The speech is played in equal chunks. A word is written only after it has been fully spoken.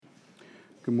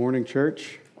Good morning,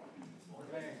 church.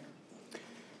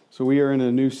 So we are in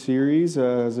a new series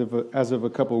as of a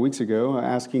couple of weeks ago,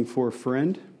 Asking for a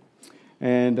Friend.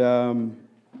 And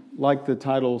like the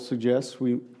title suggests,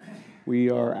 we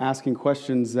are asking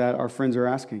questions that our friends are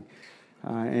asking.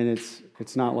 And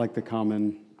it's not like the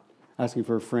common asking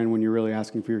for a friend when you're really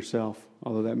asking for yourself,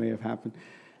 although that may have happened.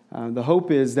 The hope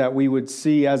is that we would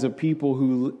see as a people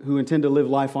who intend to live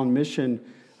life on mission,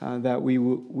 that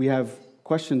we have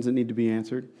questions that need to be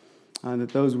answered, that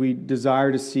those we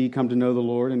desire to see come to know the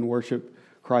Lord and worship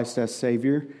Christ as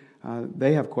Savior,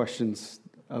 they have questions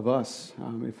of us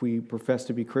if we profess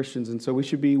to be Christians, and so we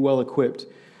should be well equipped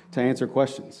to answer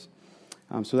questions.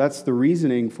 So that's the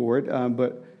reasoning for it,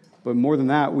 but more than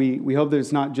that, we hope that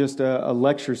it's not just a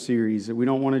lecture series, that we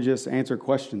don't want to just answer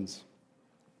questions.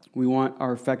 We want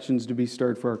our affections to be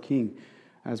stirred for our King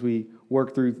as we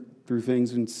work through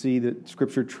things and see that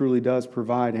Scripture truly does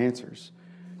provide answers.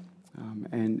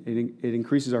 And it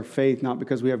increases our faith, not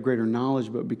because we have greater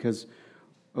knowledge, but because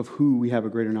of who we have a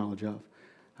greater knowledge of.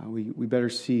 We better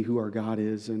see who our God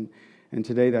is. And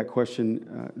today the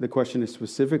question is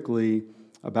specifically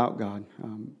about God.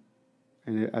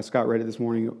 And as Scott read it this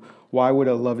morning, why would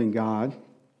a loving God?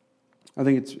 I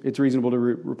think it's reasonable to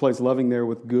replace loving there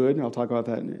with good. I'll talk about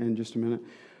that in just a minute.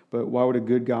 But why would a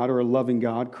good God or a loving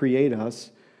God create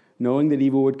us knowing that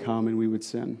evil would come and we would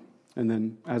sin? And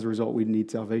then, as a result, we'd need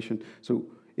salvation. So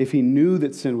if he knew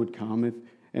that sin would come,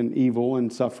 and evil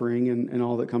and suffering and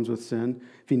all that comes with sin,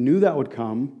 if he knew that would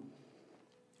come,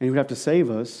 and he would have to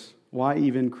save us, why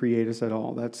even create us at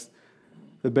all? That's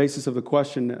the basis of the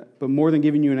question. But more than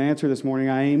giving you an answer this morning,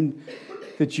 I aim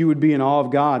that you would be in awe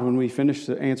of God when we finish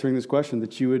answering this question,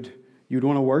 that you'd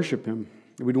want to worship him.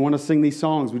 We'd want to sing these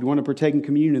songs. We'd want to partake in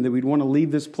communion, that we'd want to leave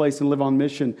this place and live on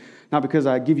mission, not because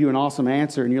I give you an awesome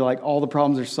answer and you're like, all the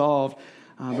problems are solved,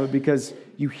 but because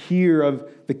you hear of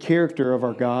the character of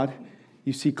our God.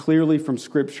 You see clearly from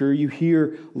Scripture. You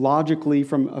hear logically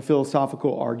from a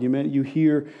philosophical argument. You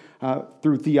hear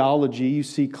through theology. You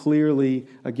see clearly,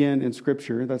 again, in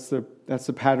Scripture. That's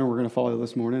the pattern we're going to follow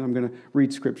this morning. I'm going to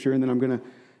read Scripture, and then I'm going to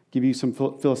give you some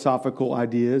philosophical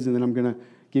ideas, and then I'm going to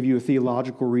give you a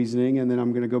theological reasoning, and then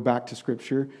I'm going to go back to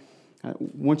Scripture.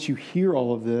 Once you hear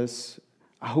all of this,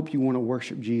 I hope you want to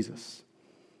worship Jesus.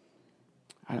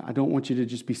 I don't want you to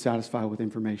just be satisfied with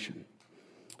information.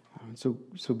 So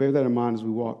bear that in mind as we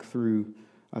walk through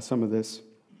some of this.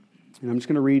 And I'm just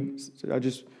going to read, I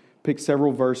just picked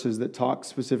several verses that talk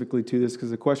specifically to this because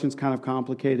the question's kind of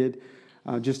complicated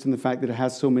just in the fact that it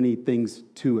has so many things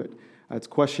to it. It's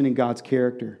questioning God's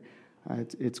character.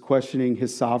 It's questioning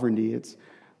his sovereignty. It's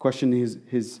questioning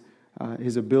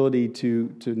his ability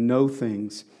to know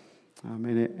things.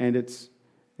 And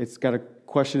it's got a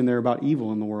question in there about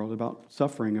evil in the world, about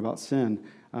suffering, about sin.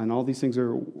 And all these things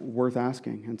are worth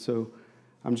asking. And so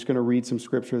I'm just going to read some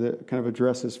scripture that kind of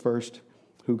addresses first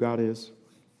who God is.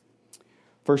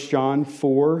 1 John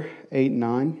 4, 8,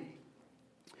 9.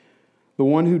 The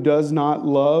one who does not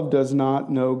love does not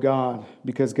know God,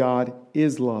 because God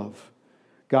is love.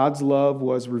 God's love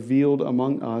was revealed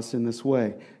among us in this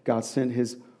way. God sent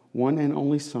his one and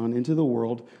only Son into the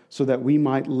world so that we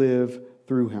might live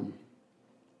through him.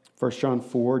 1 John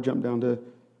 4, jump down to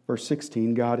verse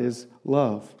 16, God is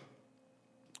love.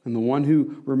 And the one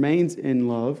who remains in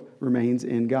love remains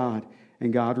in God,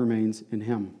 and God remains in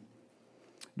him.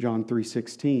 John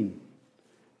 3:16.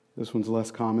 This one's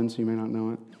less common, so you may not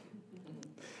know it.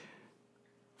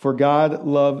 For God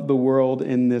loved the world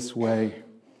in this way.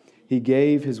 He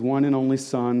gave his one and only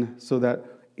Son so that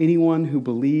anyone who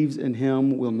believes in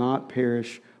him will not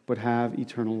perish but have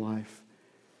eternal life.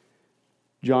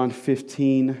 John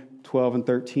 15, 12 and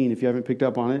 13. If you haven't picked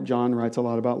up on it, John writes a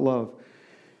lot about love.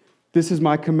 This is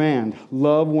my command.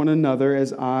 Love one another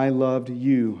as I loved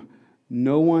you.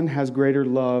 No one has greater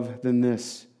love than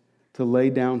this, to lay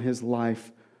down his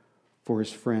life for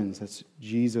his friends. That's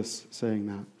Jesus saying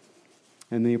that.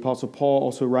 And the Apostle Paul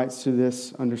also writes to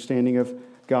this understanding of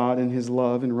God and his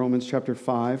love in Romans chapter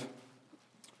 5,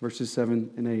 verses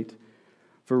 7 and 8.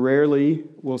 For rarely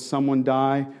will someone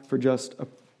die for just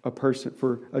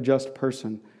a just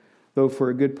person, though for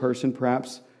a good person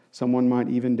perhaps someone might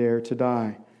even dare to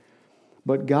die.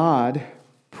 But God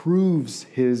proves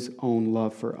his own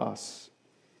love for us,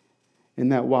 in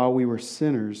that while we were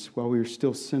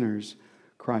still sinners,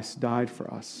 Christ died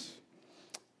for us.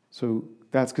 So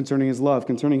that's concerning his love,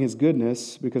 concerning his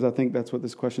goodness, because I think that's what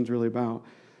this question's really about.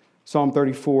 Psalm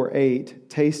 34, 8,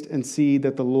 taste and see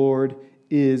that the Lord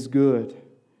is good.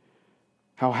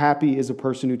 How happy is a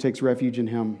person who takes refuge in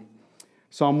him.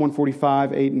 Psalm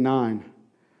 145, 8 and 9.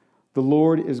 The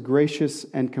Lord is gracious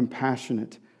and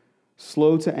compassionate,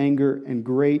 slow to anger, and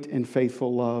great in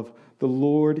faithful love. The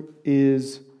Lord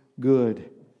is good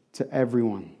to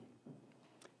everyone.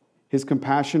 His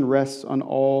compassion rests on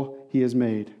all He has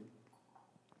made.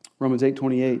 Romans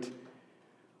 8:28.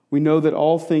 We know that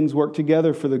all things work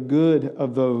together for the good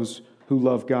of those who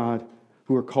love God,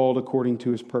 who are called according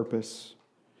to His purpose.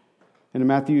 And in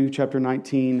Matthew chapter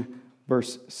 19,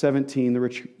 verse 17, the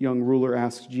rich young ruler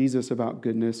asks Jesus about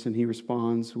goodness, and He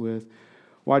responds with,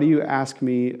 "Why do you ask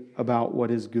me about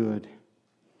what is good?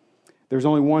 There's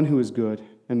only one who is good."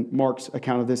 And Mark's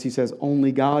account of this, he says,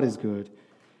 "Only God is good.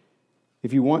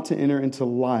 If you want to enter into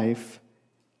life,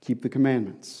 keep the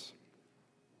commandments."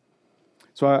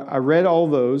 So I read all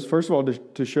those, first of all,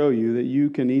 to show you that you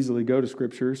can easily go to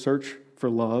Scripture, search for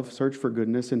love, search for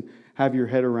goodness, and have your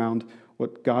head around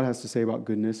what God has to say about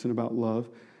goodness and about love.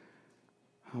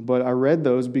 But I read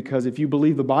those because if you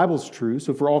believe the Bible's true,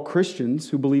 so for all Christians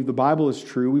who believe the Bible is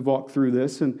true, we've walked through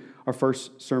this in our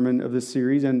first sermon of this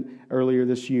series and earlier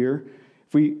this year.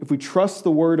 If we trust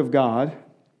the Word of God,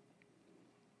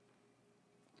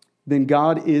 then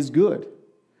God is good.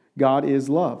 God is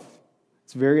love.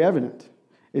 It's very evident.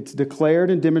 It's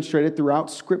declared and demonstrated throughout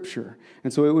Scripture.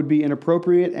 And so it would be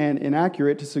inappropriate and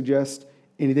inaccurate to suggest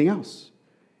anything else.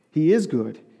 He is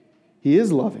good. He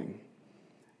is loving.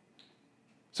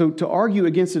 So to argue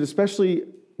against it, especially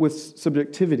with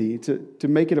subjectivity, to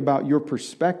make it about your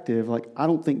perspective, like, I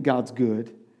don't think God's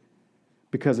good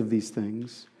because of these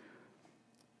things,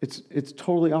 it's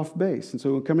totally off base. And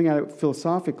so coming at it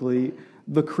philosophically,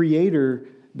 the Creator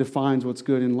defines what's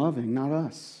good and loving, not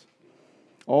us.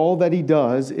 All that He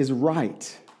does is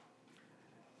right.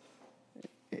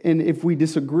 And if we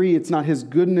disagree, it's not His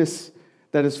goodness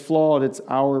that is flawed, it's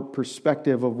our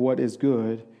perspective of what is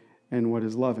good and what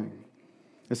is loving.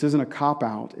 This isn't a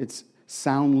cop-out, it's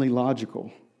soundly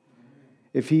logical.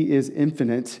 If He is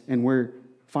infinite and we're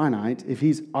finite, if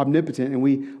He's omnipotent and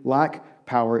we lack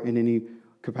power in any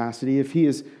capacity, if He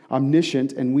is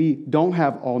omniscient and we don't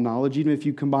have all knowledge, even if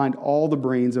you combined all the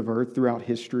brains of earth throughout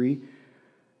history,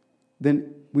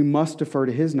 then we must defer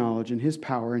to His knowledge and His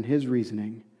power and His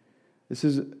reasoning.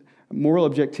 Moral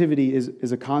objectivity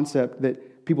is a concept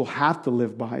that people have to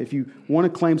live by. If you want to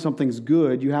claim something's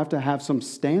good, you have to have some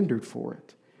standard for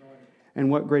it. And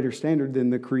what greater standard than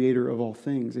the Creator of all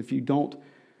things? If you don't,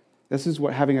 this is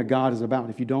what having a God is about.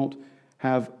 If you don't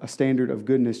have a standard of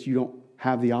goodness, you don't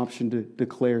have the option to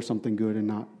declare something good and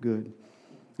not good.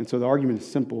 And so the argument is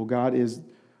simple. God is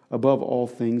above all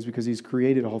things because He's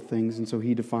created all things, and so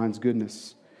He defines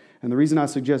goodness. And the reason I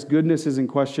suggest goodness is in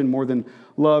question more than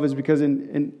love is because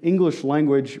in English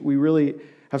language, we really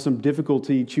have some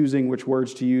difficulty choosing which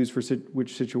words to use for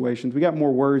which situations. We got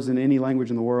more words than any language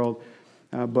in the world,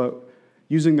 but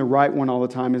using the right one all the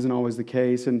time isn't always the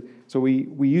case. And so we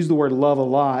use the word love a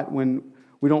lot when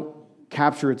we don't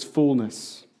capture its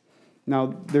fullness.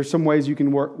 Now, there's some ways you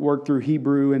can work through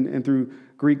Hebrew and through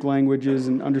Greek languages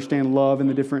and understand love in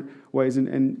the different ways,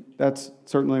 and that's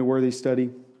certainly a worthy study.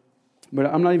 But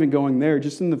I'm not even going there.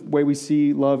 Just in the way we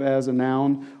see love as a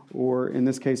noun, or in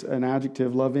this case, an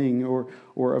adjective, loving,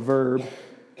 or a verb,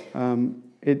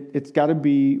 it's got to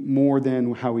be more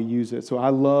than how we use it. So I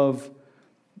love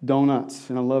donuts,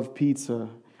 and I love pizza,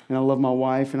 and I love my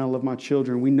wife, and I love my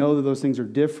children. We know that those things are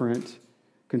different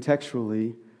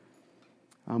contextually,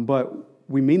 but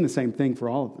we mean the same thing for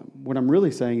all of them. What I'm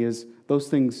really saying is those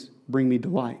things bring me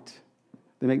delight.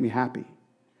 They make me happy.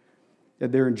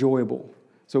 That they're enjoyable.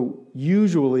 So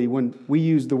usually when we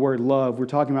use the word love, we're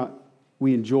talking about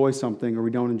we enjoy something or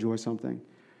we don't enjoy something.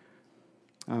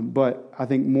 But I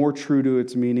think more true to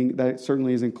its meaning, that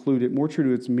certainly is included, more true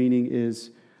to its meaning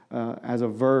is as a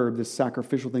verb, this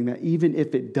sacrificial thing, that even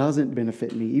if it doesn't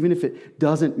benefit me, even if it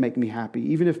doesn't make me happy,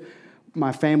 even if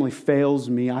my family fails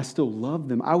me, I still love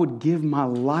them. I would give my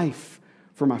life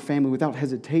for my family without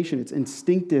hesitation. It's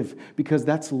instinctive because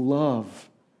that's love.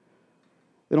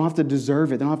 They don't have to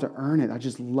deserve it. They don't have to earn it. I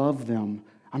just love them.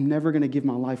 I'm never going to give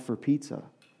my life for pizza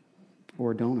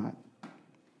or a donut.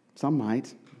 Some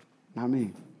might, not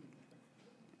me.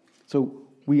 So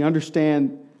we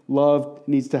understand love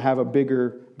needs to have a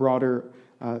bigger, broader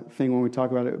thing when we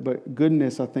talk about it. But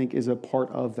goodness, I think, is a part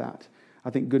of that. I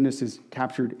think goodness is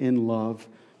captured in love.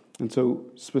 And so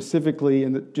specifically,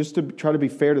 and just to try to be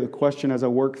fair to the question as I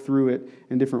work through it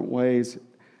in different ways,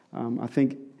 I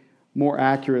think more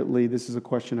accurately, this is a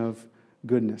question of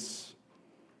goodness.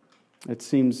 It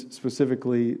seems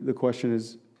specifically the question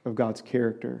is of God's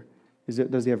character.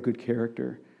 Does He have good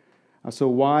character? So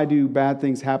why do bad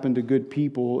things happen to good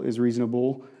people is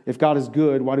reasonable. If God is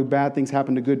good, why do bad things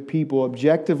happen to good people?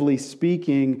 Objectively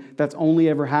speaking, that's only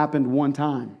ever happened one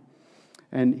time.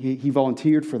 And he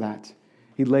volunteered for that.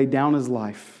 He laid down his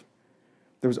life.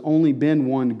 There's only been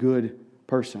one good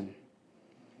person.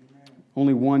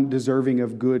 Only one deserving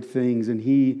of good things. And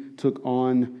he took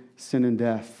on sin and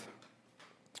death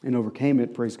and overcame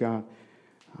it, praise God.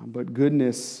 But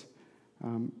goodness,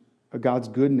 God's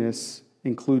goodness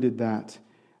included that.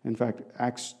 In fact,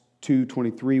 Acts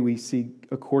 2:23, we see,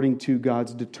 according to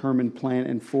God's determined plan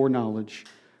and foreknowledge,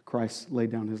 Christ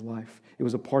laid down his life. It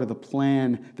was a part of the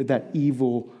plan that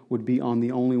evil would be on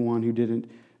the only one who didn't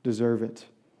deserve it.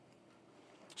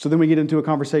 So then we get into a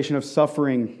conversation of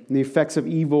suffering and the effects of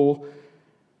evil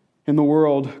in the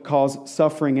world cause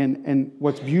suffering. And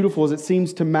what's beautiful is it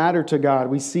seems to matter to God.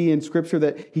 We see in Scripture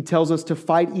that He tells us to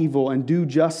fight evil and do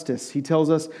justice. He tells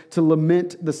us to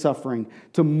lament the suffering,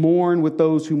 to mourn with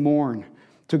those who mourn,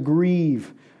 to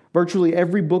grieve. Virtually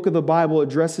every book of the Bible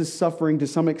addresses suffering to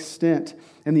some extent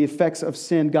and the effects of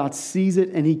sin. God sees it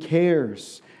and He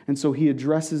cares. And so He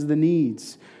addresses the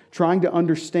needs. Trying to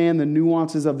understand the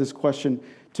nuances of this question,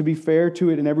 to be fair to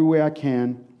it in every way I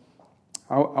can,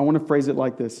 I want to phrase it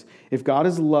like this. If God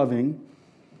is loving,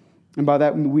 and by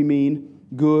that we mean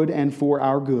good and for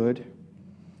our good,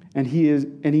 and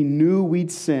He knew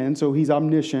we'd sin, so He's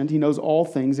omniscient. He knows all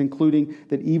things, including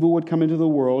that evil would come into the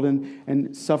world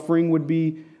and suffering would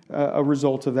be a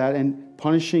result of that, and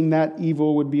punishing that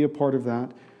evil would be a part of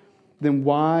that, then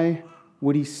why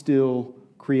would He still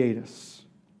create us?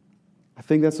 I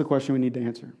think that's the question we need to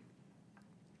answer.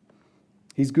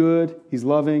 He's good, He's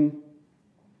loving,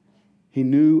 He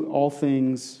knew all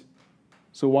things,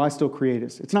 so why still create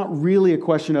us? It's not really a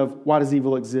question of why does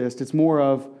evil exist, it's more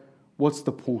of what's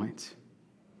the point?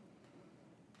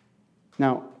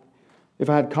 Now, if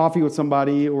I had coffee with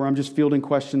somebody or I'm just fielding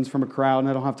questions from a crowd and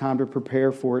I don't have time to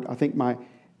prepare for it, I think my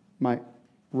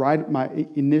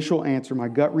initial answer, my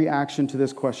gut reaction to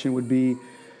this question would be,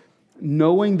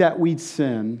 knowing that we'd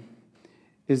sin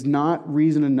is not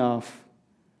reason enough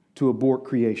to abort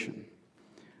creation.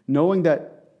 Knowing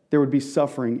that there would be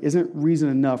suffering isn't reason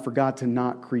enough for God to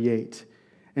not create.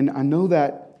 And I know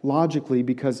that logically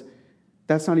because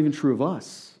that's not even true of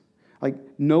us. Like,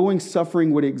 knowing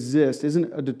suffering would exist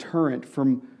isn't a deterrent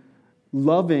from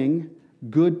loving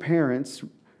good parents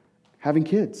having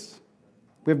kids.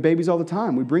 We have babies all the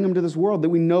time. We bring them to this world that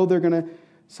we know they're going to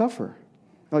suffer.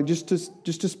 Like, just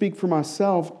to speak for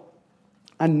myself,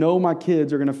 I know my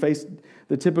kids are going to face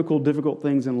the typical difficult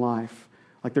things in life.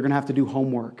 Like, they're going to have to do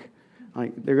homework.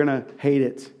 Like, they're going to hate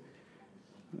it.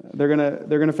 They're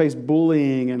going to face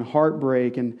bullying and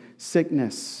heartbreak and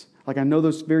sickness. Like, I know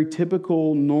those very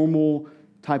typical, normal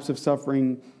types of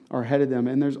suffering are ahead of them.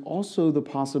 And there's also the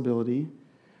possibility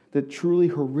that truly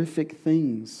horrific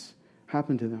things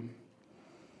happen to them.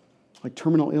 Like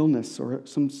terminal illness or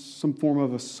some form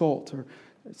of assault or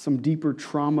some deeper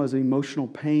traumas, emotional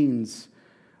pains.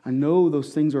 I know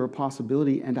those things are a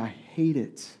possibility, and I hate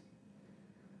it.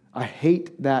 I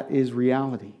hate that is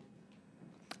reality.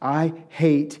 I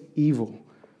hate evil.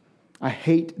 I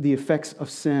hate the effects of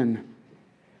sin.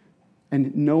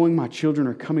 And knowing my children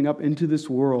are coming up into this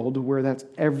world where that's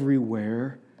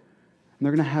everywhere, and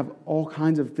they're going to have all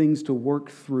kinds of things to work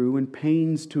through and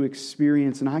pains to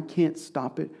experience, and I can't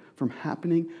stop it from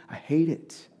happening, I hate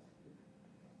it.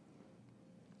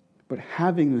 But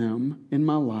having them in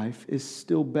my life is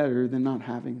still better than not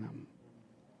having them.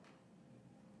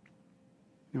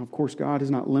 Now, of course, God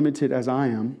is not limited as I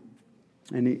am,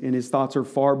 and His thoughts are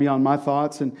far beyond my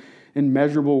thoughts, and in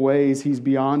measurable ways He's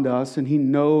beyond us, and He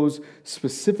knows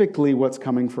specifically what's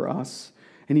coming for us,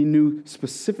 and He knew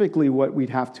specifically what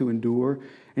we'd have to endure,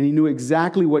 and He knew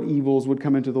exactly what evils would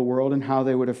come into the world and how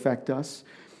they would affect us.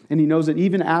 And He knows that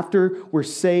even after we're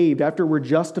saved, after we're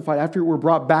justified, after we're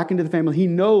brought back into the family, He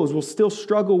knows we'll still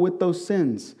struggle with those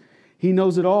sins. He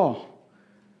knows it all.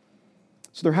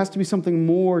 So there has to be something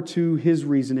more to His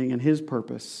reasoning and His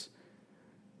purpose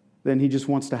than He just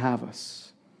wants to have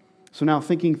us. So now,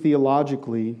 thinking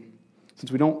theologically, since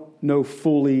we don't know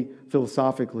fully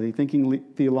philosophically, thinking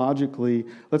theologically,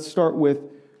 let's start with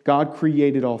God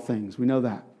created all things. We know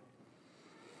that.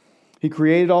 He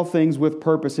created all things with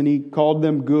purpose, and He called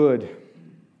them good.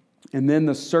 And then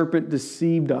the serpent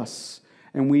deceived us,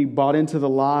 and we bought into the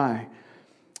lie.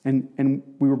 And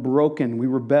we were broken. We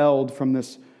rebelled from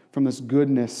this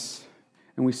goodness.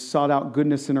 And we sought out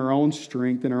goodness in our own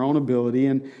strength and our own ability.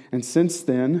 And since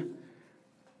then,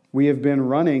 we have been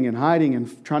running and hiding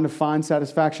and trying to find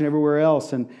satisfaction everywhere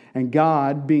else. And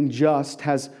God, being just,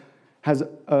 has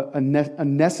a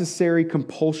necessary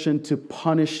compulsion to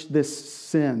punish this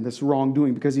sin, this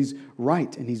wrongdoing, because He's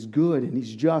right and He's good and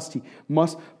He's just. He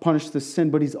must punish the sin,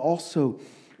 but He's also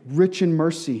rich in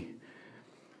mercy.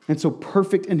 And so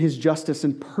perfect in his justice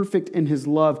and perfect in his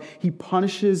love, he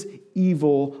punishes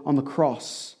evil on the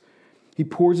cross. He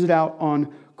pours it out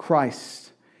on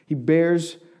Christ.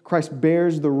 Christ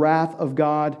bears the wrath of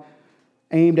God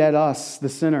aimed at us, the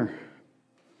sinner.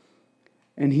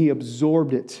 And he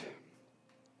absorbed it.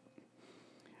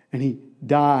 And he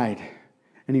died.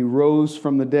 And he rose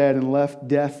from the dead and left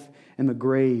death in the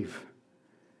grave.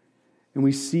 And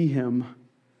we see him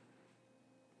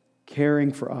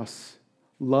caring for us,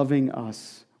 loving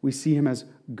us. We see him as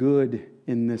good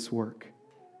in this work.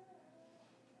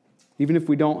 Even if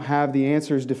we don't have the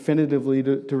answers definitively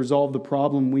to resolve the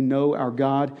problem, we know our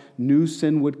God knew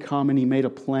sin would come and he made a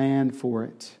plan for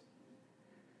it.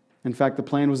 In fact, the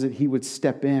plan was that he would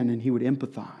step in and he would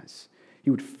empathize.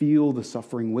 He would feel the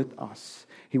suffering with us.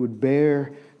 He would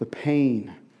bear the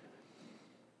pain.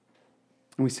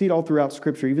 And we see it all throughout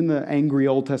Scripture. Even the angry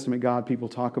Old Testament God people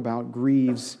talk about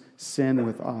grieves sin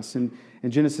with us. And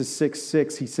in Genesis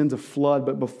 6:6, he sends a flood,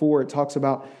 but before it talks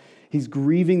about he's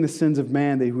grieving the sins of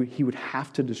man, that he would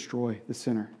have to destroy the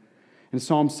sinner. In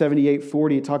Psalm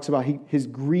 78:40, it talks about his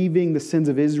grieving the sins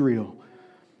of Israel.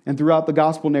 And throughout the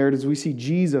gospel narratives, we see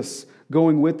Jesus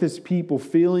going with his people,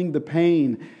 feeling the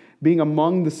pain, being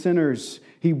among the sinners.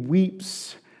 He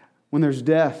weeps when there's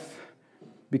death.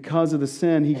 Because of the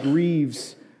sin, he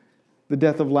grieves the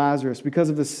death of Lazarus. Because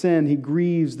of the sin, he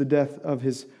grieves the death of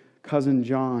his cousin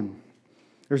John.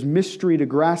 There's mystery to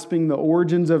grasping the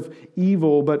origins of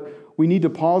evil, but we need to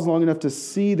pause long enough to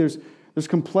see there's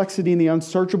complexity in the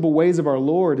unsearchable ways of our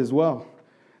Lord as well.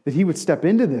 That he would step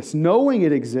into this, knowing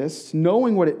it exists,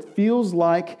 knowing what it feels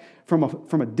like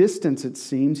from a distance, it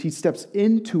seems. He steps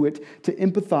into it to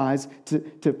empathize,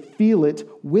 to feel it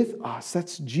with us.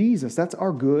 That's Jesus. That's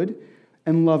our good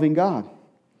and loving God.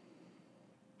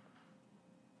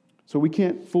 So we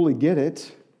can't fully get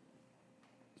it,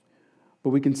 but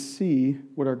we can see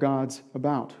what our God's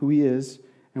about, who he is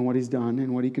and what he's done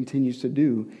and what he continues to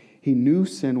do. He knew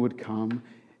sin would come.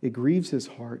 It grieves his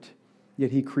heart,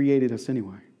 yet he created us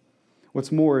anyway.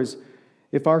 What's more is,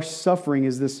 if our suffering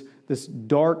is this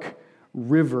dark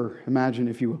river, imagine,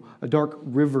 if you will, a dark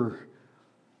river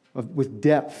with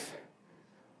depth,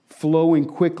 flowing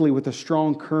quickly with a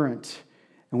strong current,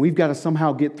 and we've got to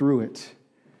somehow get through it.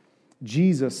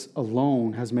 Jesus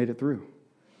alone has made it through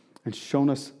and shown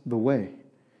us the way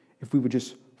if we would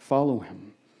just follow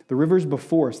him. The river's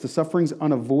before us. The suffering's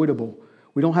unavoidable.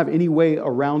 We don't have any way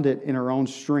around it in our own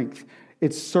strength.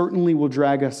 It certainly will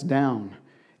drag us down,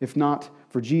 if not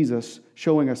for Jesus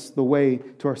showing us the way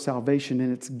to our salvation.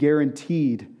 And it's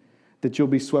guaranteed that you'll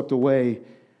be swept away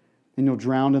and you'll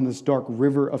drown in this dark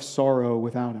river of sorrow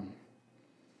without him.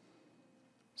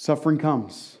 Suffering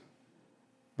comes,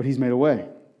 but he's made a way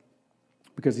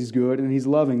because he's good and he's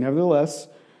loving. Nevertheless,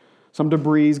 some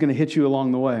debris is going to hit you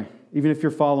along the way. Even if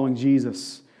you're following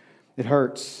Jesus, it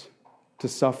hurts to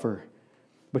suffer.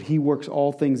 But he works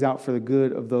all things out for the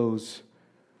good of those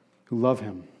who love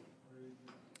him.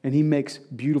 And he makes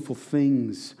beautiful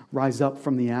things rise up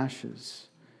from the ashes.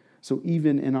 So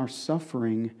even in our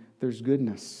suffering, there's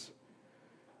goodness.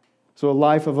 So a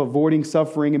life of avoiding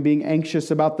suffering and being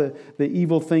anxious about the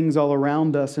evil things all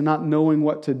around us and not knowing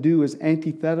what to do is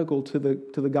antithetical to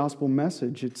the gospel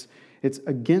message. It's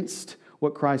against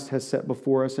what Christ has set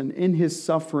before us. And in his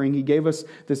suffering, he gave us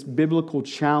this biblical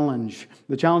challenge.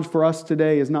 The challenge for us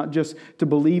today is not just to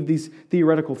believe these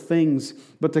theoretical things,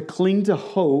 but to cling to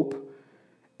hope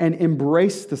and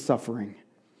embrace the suffering.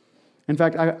 In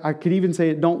fact, I could even say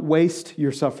it, don't waste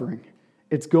your suffering.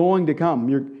 It's going to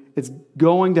come. It's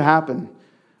going to happen.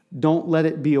 Don't let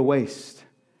it be a waste.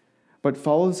 But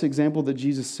follow this example that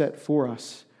Jesus set for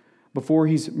us. Before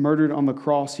he's murdered on the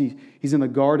cross, he's in the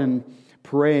garden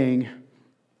praying,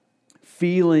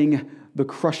 feeling the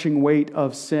crushing weight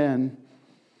of sin,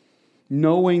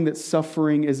 knowing that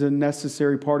suffering is a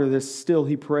necessary part of this. Still,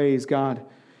 he prays, God,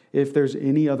 if there's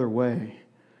any other way,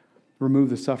 remove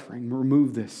the suffering,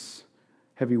 remove this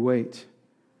heavy weight.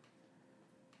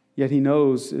 Yet he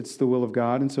knows it's the will of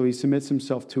God, and so he submits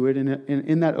himself to it. And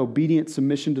in that obedient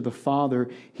submission to the Father,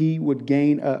 he would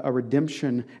gain a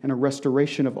redemption and a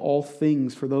restoration of all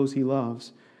things for those he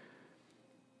loves.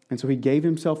 And so he gave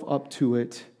himself up to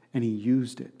it, and he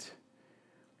used it.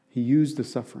 He used the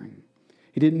suffering.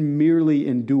 He didn't merely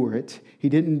endure it. He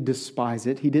didn't despise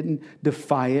it. He didn't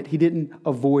defy it. He didn't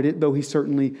avoid it, though he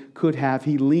certainly could have.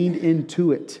 He leaned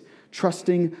into it,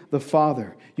 trusting the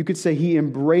Father. You could say he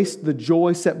embraced the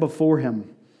joy set before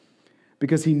him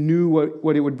because he knew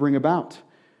what it would bring about.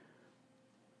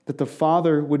 That the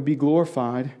Father would be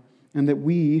glorified and that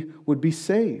we would be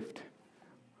saved.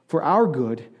 For our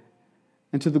good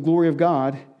and to the glory of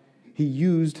God, He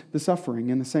used the suffering.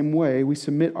 In the same way, we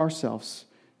submit ourselves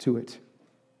to it,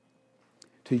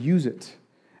 to use it.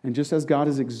 And just as God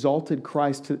has exalted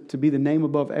Christ to be the name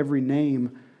above every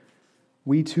name,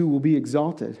 we too will be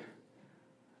exalted.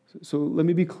 So let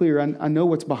me be clear. I know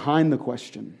what's behind the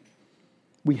question.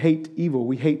 We hate evil.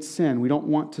 We hate sin. We don't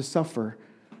want to suffer.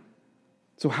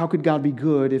 So how could God be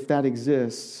good if that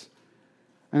exists?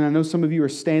 And I know some of you are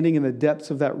standing in the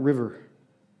depths of that river.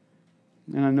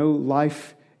 And I know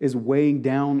life is weighing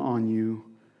down on you.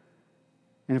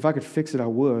 And if I could fix it, I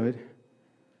would.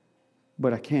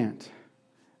 But I can't.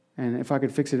 And if I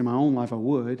could fix it in my own life, I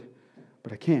would.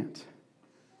 But I can't.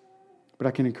 But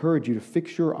I can encourage you to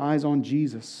fix your eyes on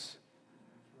Jesus.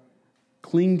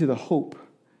 Cling to the hope,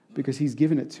 because He's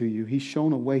given it to you. He's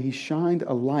shown a way. He's shined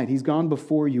a light. He's gone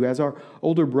before you as our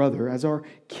older brother, as our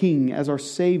King, as our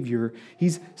Savior.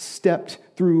 He's stepped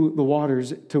through the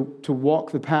waters to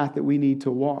walk the path that we need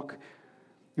to walk.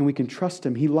 And we can trust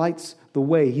Him. He lights the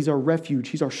way. He's our refuge.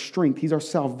 He's our strength. He's our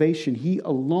salvation. He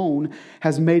alone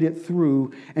has made it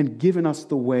through and given us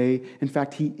the way. In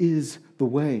fact, He is the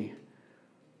way.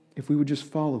 If we would just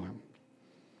follow Him.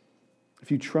 If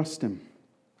you trust Him.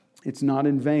 It's not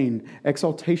in vain.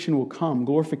 Exaltation will come.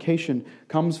 Glorification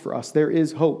comes for us. There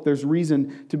is hope. There's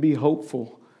reason to be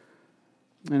hopeful.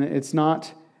 And it's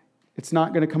not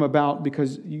going to come about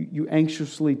because you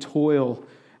anxiously toil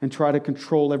and try to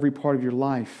control every part of your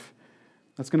life.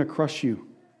 That's going to crush you.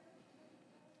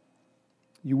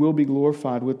 You will be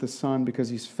glorified with the Son because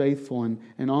He's faithful.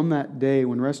 And on that day,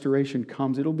 when restoration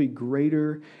comes, it'll be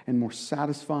greater and more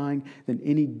satisfying than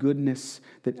any goodness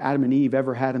that Adam and Eve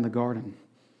ever had in the garden.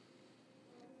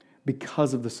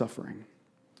 Because of the suffering,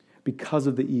 because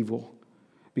of the evil,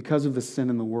 because of the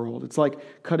sin in the world. It's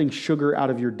like cutting sugar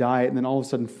out of your diet and then all of a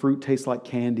sudden fruit tastes like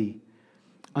candy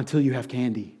until you have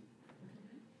candy.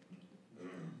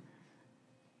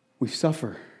 We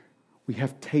suffer. We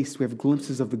have taste. We have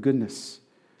glimpses of the goodness.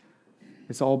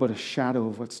 It's all but a shadow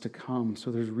of what's to come. So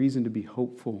there's reason to be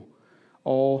hopeful.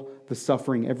 All the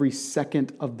suffering, every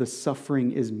second of the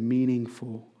suffering is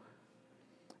meaningful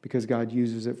because God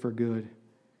uses it for good.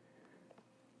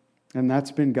 And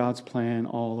that's been God's plan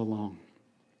all along.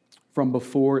 From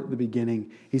before the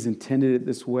beginning, He's intended it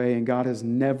this way, and God has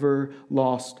never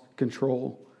lost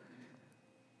control.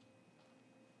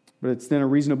 But it's then a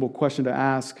reasonable question to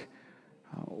ask,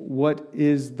 what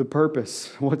is the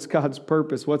purpose? What's God's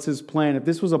purpose? What's His plan? If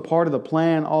this was a part of the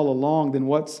plan all along, then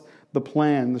what's the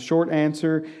plan? The short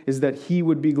answer is that He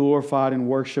would be glorified and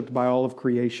worshiped by all of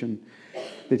creation.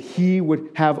 That He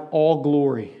would have all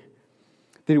glory.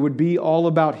 That it would be all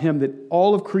about Him, that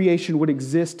all of creation would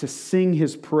exist to sing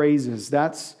His praises.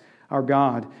 That's our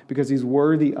God, because He's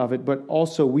worthy of it, but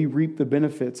also we reap the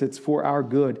benefits. It's for our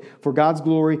good, for God's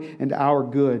glory and our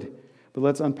good. But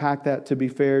let's unpack that to be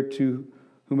fair to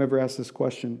whomever asked this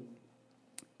question,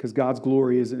 because God's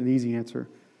glory is an easy answer.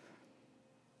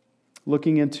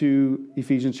 Looking into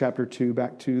Ephesians chapter 2,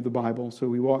 back to the Bible. So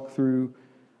we walk through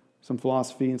some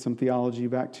philosophy and some theology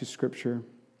back to Scripture.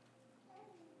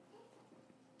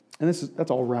 And that's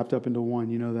all wrapped up into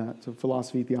one, you know that. So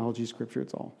philosophy, theology, Scripture,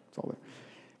 it's all there.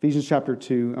 Ephesians chapter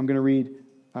 2, I'm going to read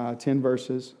 10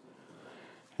 verses.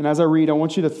 And as I read, I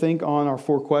want you to think on our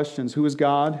 4 questions. Who is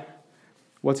God?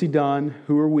 What's He done?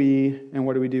 Who are we? And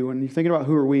what do we do? When you're thinking about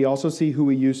who are we, also see who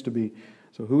we used to be.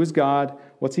 So who is God?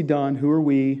 What's He done? Who are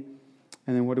we?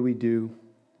 And then what do we do?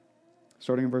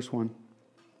 Starting in verse 1.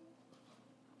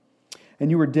 And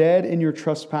you were dead in your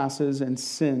trespasses and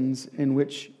sins in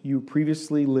which you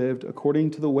previously lived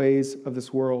according to the ways of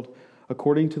this world,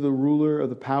 according to the ruler of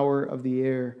the power of the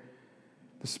air,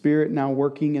 the spirit now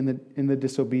working in the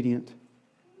disobedient.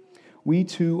 We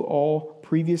too all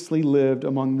previously lived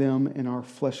among them in our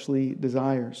fleshly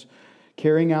desires,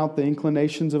 carrying out the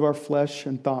inclinations of our flesh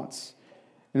and thoughts.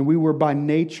 And we were by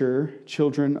nature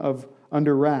children of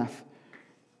under wrath,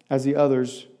 as the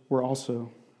others were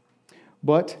also.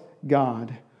 But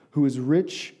God, who is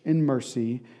rich in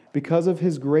mercy, because of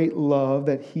His great love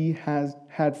that He has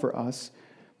had for us,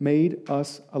 made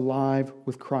us alive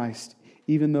with Christ,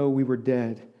 even though we were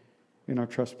dead in our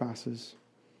trespasses.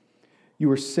 You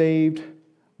were saved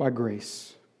by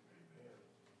grace.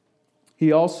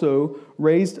 He also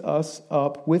raised us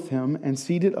up with Him and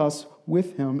seated us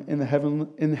with Him in the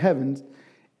heavens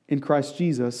in Christ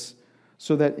Jesus,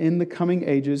 so that in the coming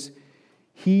ages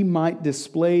He might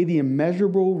display the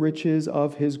immeasurable riches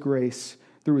of His grace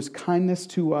through His kindness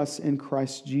to us in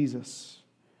Christ Jesus.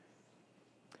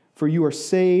 For you are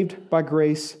saved by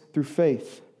grace through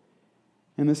faith.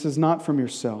 And this is not from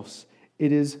yourselves.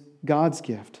 It is God's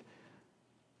gift,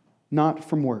 not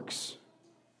from works,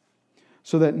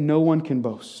 so that no one can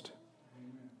boast.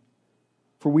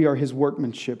 For we are His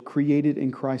workmanship, created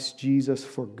in Christ Jesus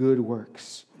for good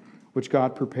works, which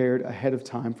God prepared ahead of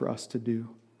time for us to do.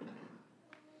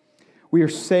 We are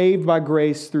saved by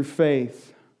grace through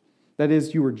faith. That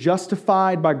is, you were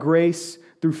justified by grace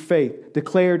through faith,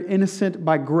 declared innocent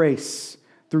by grace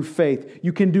through faith.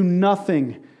 You can do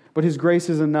nothing, but His grace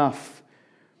is enough.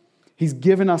 He's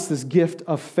given us this gift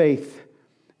of faith.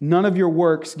 None of your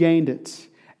works gained it.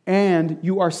 And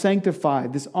you are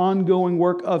sanctified, this ongoing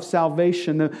work of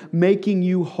salvation, the making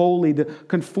you holy, the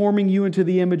conforming you into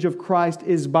the image of Christ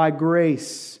is by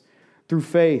grace through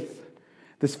faith.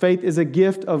 This faith is a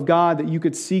gift of God that you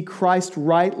could see Christ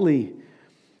rightly.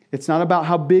 It's not about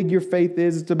how big your faith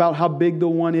is, it's about how big the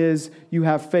one is you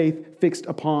have faith fixed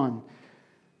upon.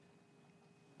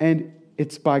 And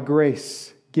it's by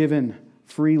grace, given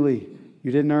freely.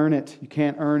 You didn't earn it, you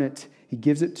can't earn it. He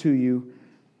gives it to you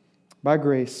by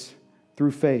grace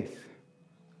through faith.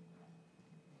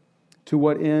 To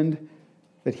what end?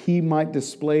 That He might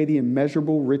display the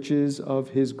immeasurable riches of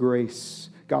His grace.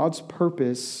 God's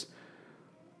purpose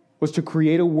was to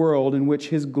create a world in which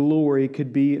His glory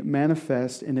could be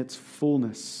manifest in its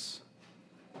fullness.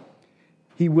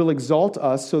 He will exalt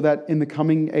us so that in the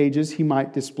coming ages He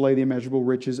might display the immeasurable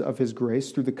riches of His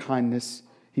grace through the kindness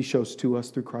He shows to us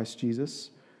through Christ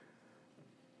Jesus.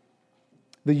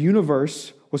 The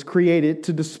universe was created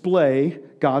to display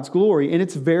God's glory. In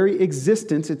its very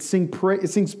existence, it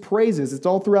sings praises. It's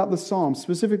all throughout the Psalms,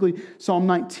 specifically Psalm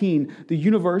 19. The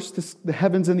universe, the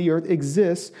heavens and the earth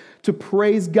exists to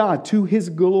praise God. To His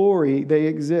glory they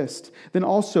exist. Then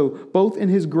also, both in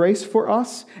His grace for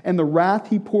us and the wrath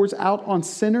He pours out on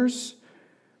sinners,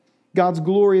 God's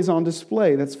glory is on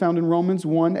display. That's found in Romans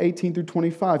 1, 18 through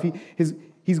 25.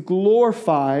 He's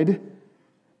glorified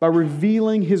by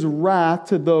revealing His wrath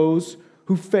to those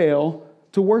who fail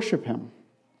to worship Him.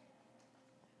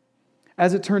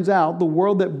 As it turns out, the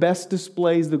world that best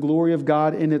displays the glory of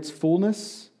God in its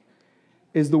fullness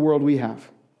is the world we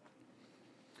have.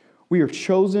 We are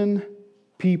chosen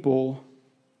people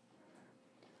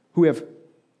who have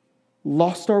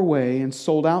lost our way and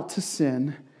sold out to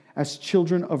sin as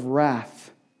children of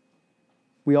wrath.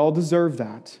 We all deserve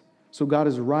that. So God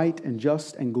is right and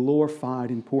just and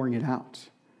glorified in pouring it out.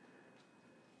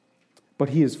 But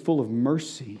He is full of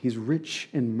mercy. He's rich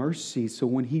in mercy. So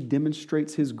when He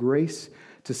demonstrates His grace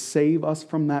to save us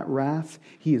from that wrath,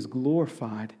 He is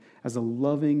glorified as a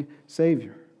loving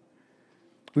Savior.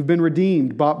 We've been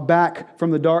redeemed, bought back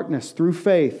from the darkness through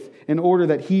faith in order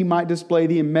that He might display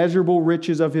the immeasurable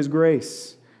riches of His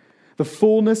grace. The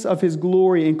fullness of His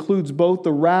glory includes both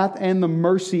the wrath and the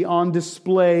mercy on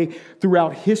display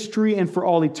throughout history and for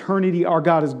all eternity. Our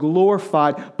God is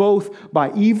glorified both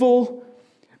by evil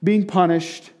being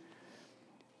punished,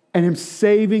 and Him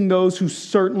saving those who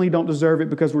certainly don't deserve it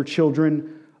because we're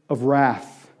children of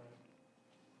wrath.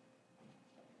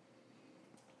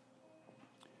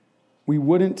 We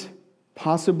wouldn't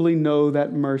possibly know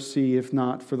that mercy if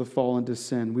not for the fall into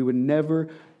sin. We would never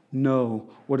know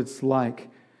what it's like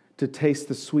to taste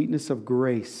the sweetness of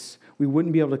grace. We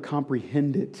wouldn't be able to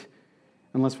comprehend it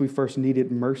unless we first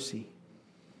needed mercy.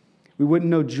 We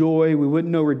wouldn't know joy, we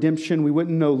wouldn't know redemption, we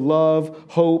wouldn't know love,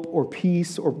 hope, or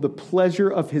peace, or the pleasure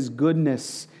of His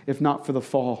goodness if not for the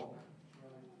fall.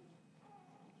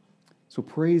 So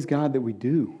praise God that we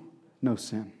do know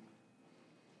sin.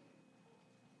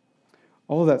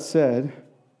 All of that said,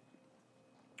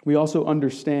 we also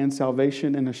understand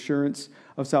salvation and assurance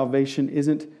of salvation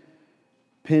isn't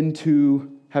pinned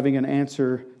to having an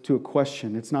answer to a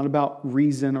question. It's not about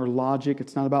reason or logic.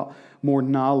 It's not about more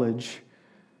knowledge.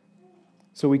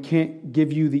 So we can't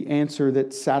give you the answer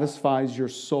that satisfies your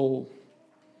soul.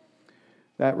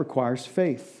 That requires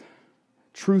faith.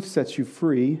 Truth sets you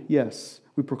free, yes.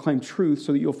 We proclaim truth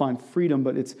so that you'll find freedom,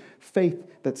 but it's faith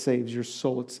that saves your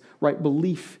soul. It's right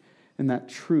belief in that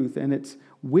truth, and it's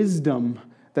wisdom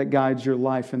that guides your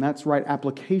life, and that's right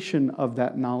application of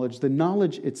that knowledge. The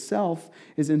knowledge itself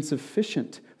is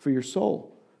insufficient for your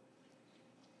soul.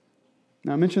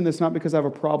 Now, I mention this not because I have a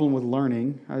problem with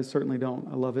learning. I certainly don't.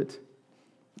 I love it.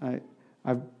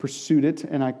 I've pursued it,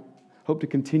 and I hope to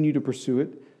continue to pursue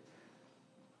it.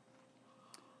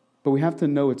 But we have to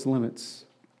know its limits.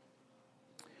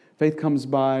 Faith comes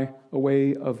by a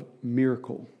way of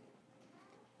miracle,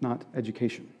 not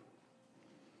education.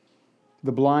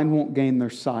 The blind won't gain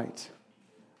their sight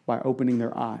by opening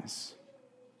their eyes.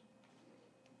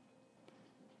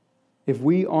 If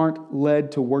we aren't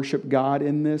led to worship God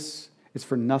in this, it's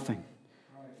for nothing.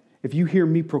 If you hear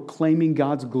me proclaiming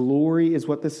God's glory is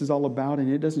what this is all about,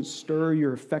 and it doesn't stir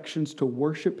your affections to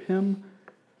worship Him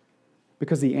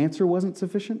because the answer wasn't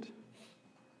sufficient,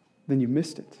 then you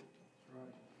missed it.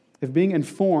 if being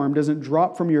informed doesn't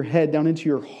drop from your head down into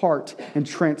your heart and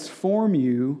transform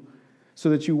you so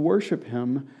that you worship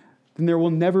Him, then there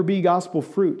will never be gospel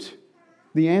fruit.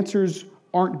 The answers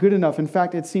aren't good enough. In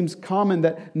fact, it seems common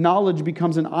that knowledge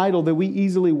becomes an idol that we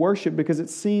easily worship because it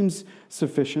seems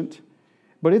sufficient.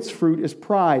 But its fruit is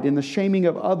pride and the shaming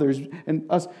of others and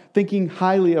us thinking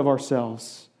highly of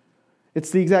ourselves.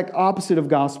 It's the exact opposite of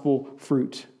gospel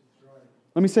fruit.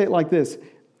 Let me say it like this.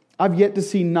 I've yet to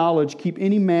see knowledge keep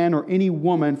any man or any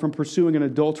woman from pursuing an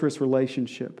adulterous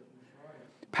relationship.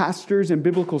 Pastors and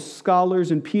biblical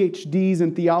scholars and PhDs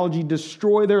in theology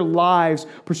destroy their lives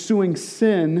pursuing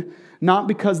sin, not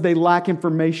because they lack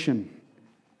information,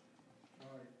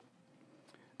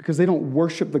 because they don't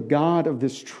worship the God of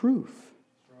this truth.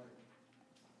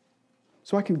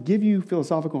 So I can give you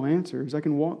philosophical answers. I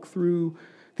can walk through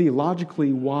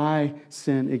theologically why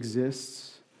sin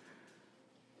exists.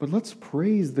 But let's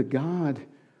praise the God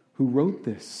who wrote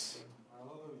this.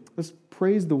 Let's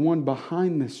praise the one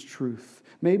behind this truth.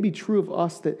 May it be true of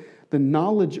us that the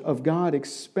knowledge of God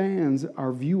expands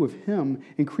our view of Him,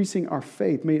 increasing our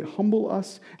faith. May it humble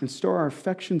us and stir our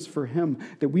affections for Him,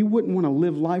 that we wouldn't want to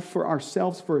live life for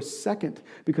ourselves for a second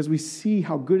because we see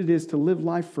how good it is to live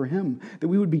life for Him, that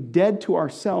we would be dead to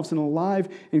ourselves and alive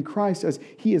in Christ as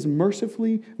He is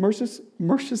mercifully,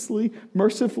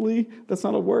 that's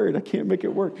not a word, I can't make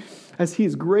it work, as He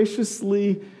is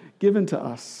graciously given to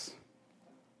us.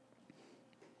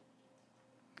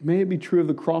 May it be true of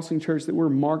the Crossing Church that we're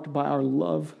marked by our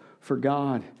love for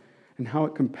God and how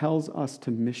it compels us to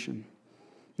mission.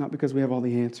 Not because we have all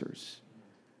the answers,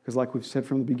 because like we've said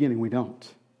from the beginning, we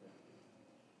don't.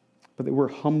 But that we're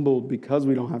humbled because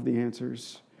we don't have the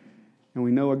answers. And we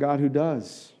know a God who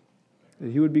does,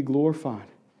 that He would be glorified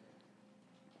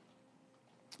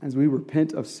as we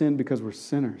repent of sin because we're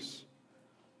sinners.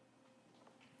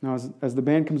 Now, as the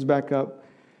band comes back up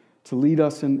to lead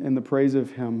us in the praise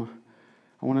of Him,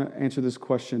 I want to answer this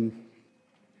question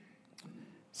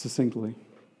succinctly.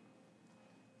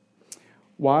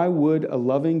 Why would a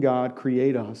loving God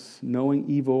create us knowing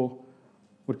evil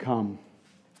would come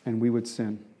and we would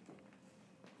sin?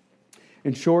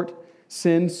 In short,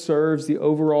 sin serves the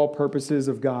overall purposes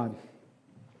of God.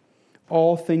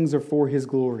 All things are for His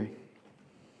glory.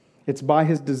 It's by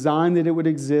His design that it would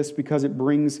exist because it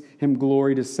brings Him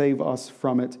glory to save us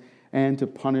from it and to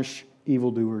punish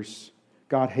evildoers.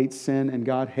 God hates sin and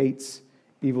God hates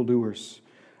evildoers.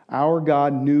 Our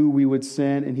God knew we would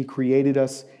sin and He created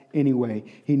us anyway.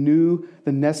 He knew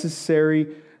the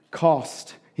necessary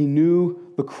cost. He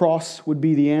knew the cross would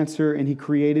be the answer and He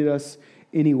created us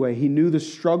anyway. He knew the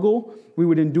struggle we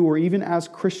would endure even as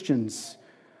Christians,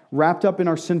 wrapped up in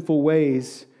our sinful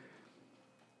ways,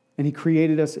 and He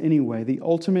created us anyway. The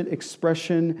ultimate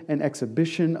expression and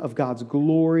exhibition of God's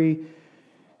glory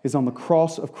is on the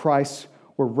cross of Christ,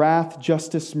 where wrath,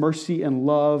 justice, mercy, and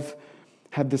love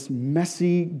have this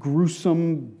messy,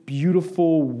 gruesome,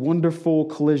 beautiful, wonderful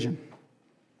collision.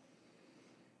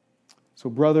 So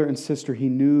brother and sister, He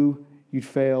knew you'd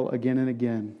fail again and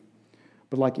again.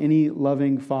 But like any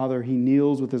loving father, He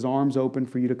kneels with His arms open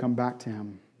for you to come back to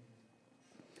Him.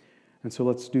 And so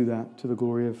let's do that to the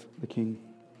glory of the King.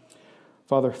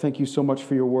 Father, thank You so much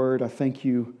for Your word. I thank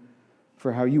You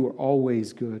for how You are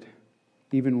always good,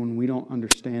 even when we don't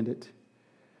understand it.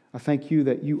 I thank You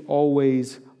that You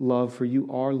always love, for You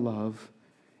are love,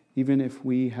 even if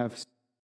we have